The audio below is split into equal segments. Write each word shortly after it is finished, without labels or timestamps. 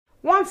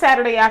One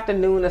Saturday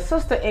afternoon, a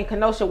sister in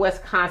Kenosha,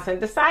 Wisconsin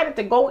decided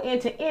to go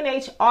into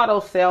NH Auto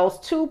Sales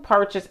to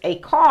purchase a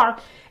car.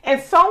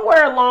 And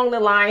somewhere along the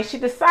line, she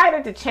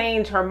decided to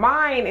change her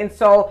mind. And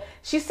so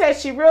she said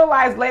she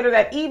realized later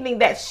that evening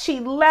that she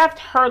left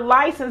her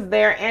license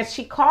there, and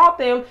she called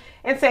them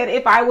and said,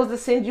 if I was to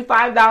send you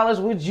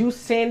 $5, would you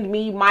send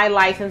me my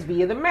license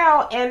via the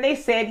mail? And they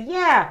said,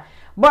 yeah.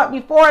 But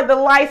before the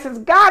license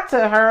got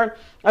to her,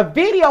 a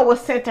video was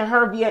sent to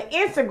her via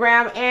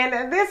Instagram,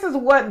 and this is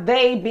what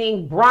they,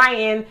 being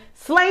Brian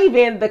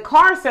Slavin, the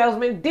car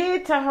salesman,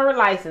 did to her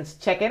license.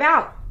 Check it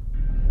out.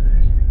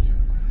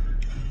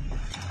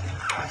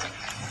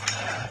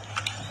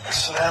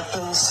 This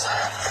happens.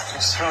 I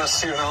just want to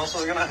see what else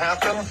is going to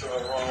happen.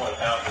 What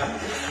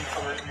happened?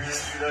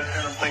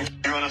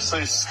 You want to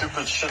say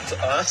stupid shit to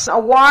us? A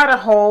water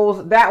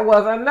hose that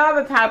was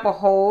another type of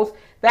hose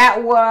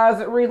that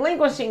was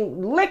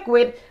relinquishing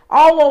liquid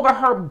all over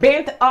her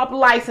bent up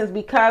license,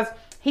 because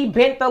he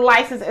bent the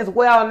license as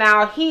well.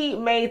 Now, he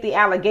made the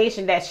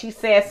allegation that she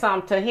said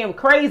something to him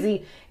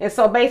crazy. And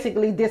so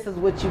basically this is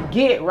what you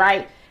get,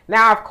 right?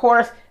 Now, of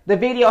course, the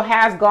video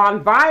has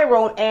gone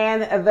viral,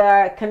 and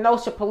the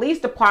Kenosha Police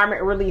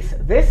Department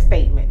released this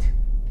statement.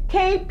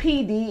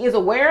 KPD is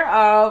aware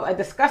of a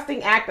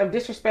disgusting act of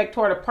disrespect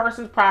toward a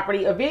person's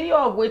property, a video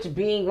of which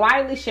being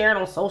widely shared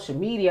on social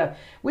media.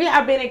 We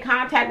have been in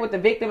contact with the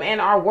victim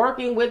and are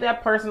working with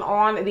that person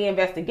on the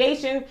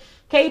investigation.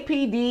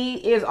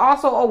 KPD is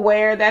also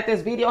aware that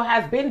this video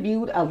has been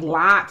viewed a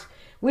lot.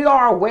 We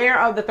are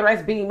aware of the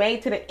threats being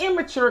made to the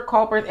immature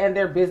culprits and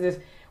their business.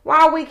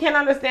 While we can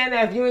understand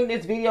that viewing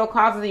this video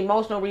causes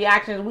emotional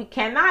reactions, we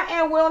cannot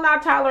and will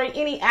not tolerate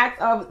any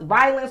acts of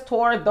violence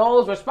toward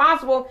those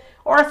responsible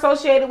or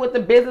associated with the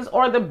business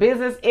or the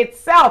business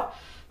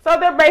itself. So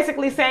they're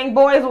basically saying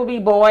boys will be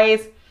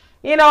boys.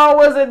 You know, it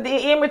was an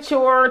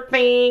immature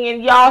thing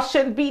and y'all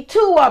shouldn't be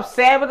too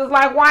upset, but it's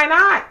like, why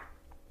not?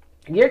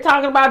 You're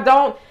talking about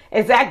don't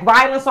exact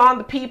violence on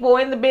the people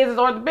in the business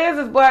or the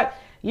business, but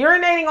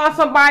urinating on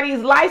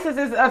somebody's license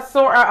is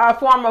a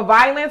form of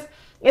violence.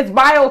 It's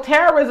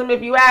bioterrorism,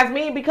 if you ask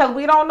me, because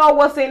we don't know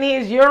what's in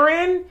his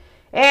urine.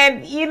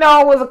 And, you know,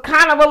 it was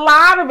kind of a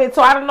lot of it.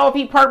 So I don't know if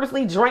he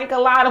purposely drank a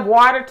lot of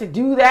water to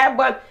do that.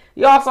 But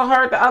you also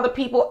heard the other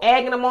people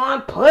egging him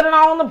on, put it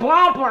on the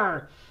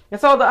bumper.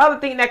 And so the other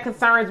thing that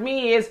concerns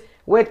me is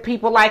with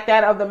people like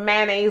that of the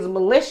mayonnaise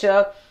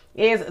militia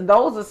is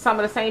those are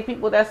some of the same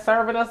people that's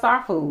serving us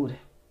our food.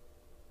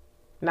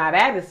 Now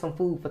that is some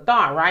food for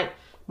thought, right?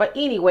 But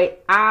anyway,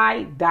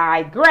 I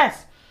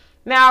digress.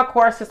 Now, of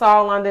course, it's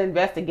all under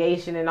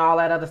investigation and all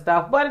that other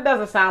stuff, but it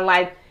doesn't sound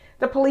like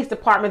the police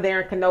department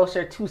there in Kenosha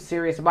are too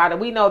serious about it.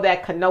 We know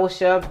that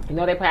Kenosha, you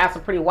know, they have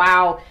some pretty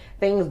wild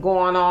things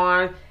going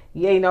on,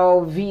 you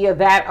know, via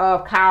that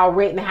of Kyle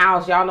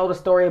Rittenhouse. Y'all know the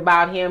story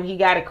about him. He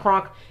got a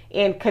crunk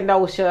in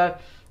Kenosha.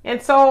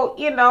 And so,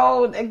 you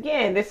know,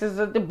 again, this is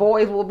the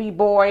boys will be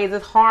boys.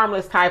 It's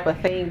harmless type of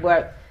thing.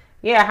 But,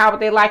 yeah, how would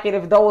they like it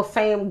if those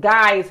same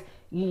guys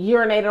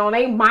urinated on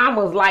their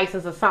mama's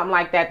license or something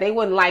like that? They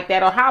wouldn't like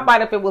that. Or how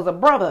about if it was a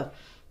brother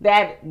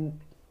that,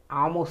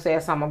 I almost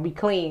said something, I'll be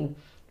clean,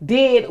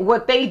 did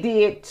what they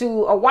did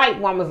to a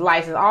white woman's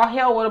license? All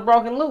hell would have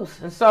broken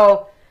loose. And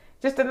so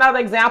just another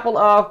example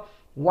of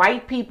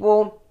white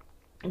people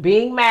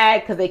being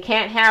mad because they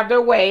can't have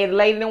their way. The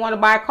lady didn't want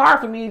to buy a car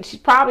from you. She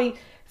probably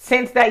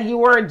sensed that you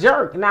were a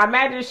jerk. Now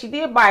imagine if she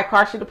did buy a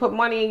car, she'd have put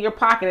money in your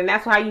pocket, and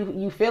that's how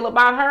you feel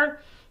about her.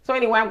 So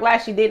anyway, I'm glad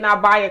she did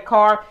not buy a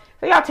car.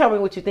 So y'all tell me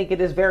what you think of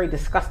this very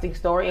disgusting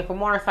story. And for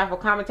more insightful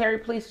commentary,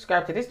 please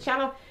subscribe to this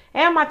channel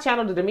and my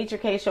channel, The Demetra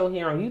K Show,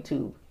 here on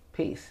YouTube.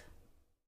 Peace.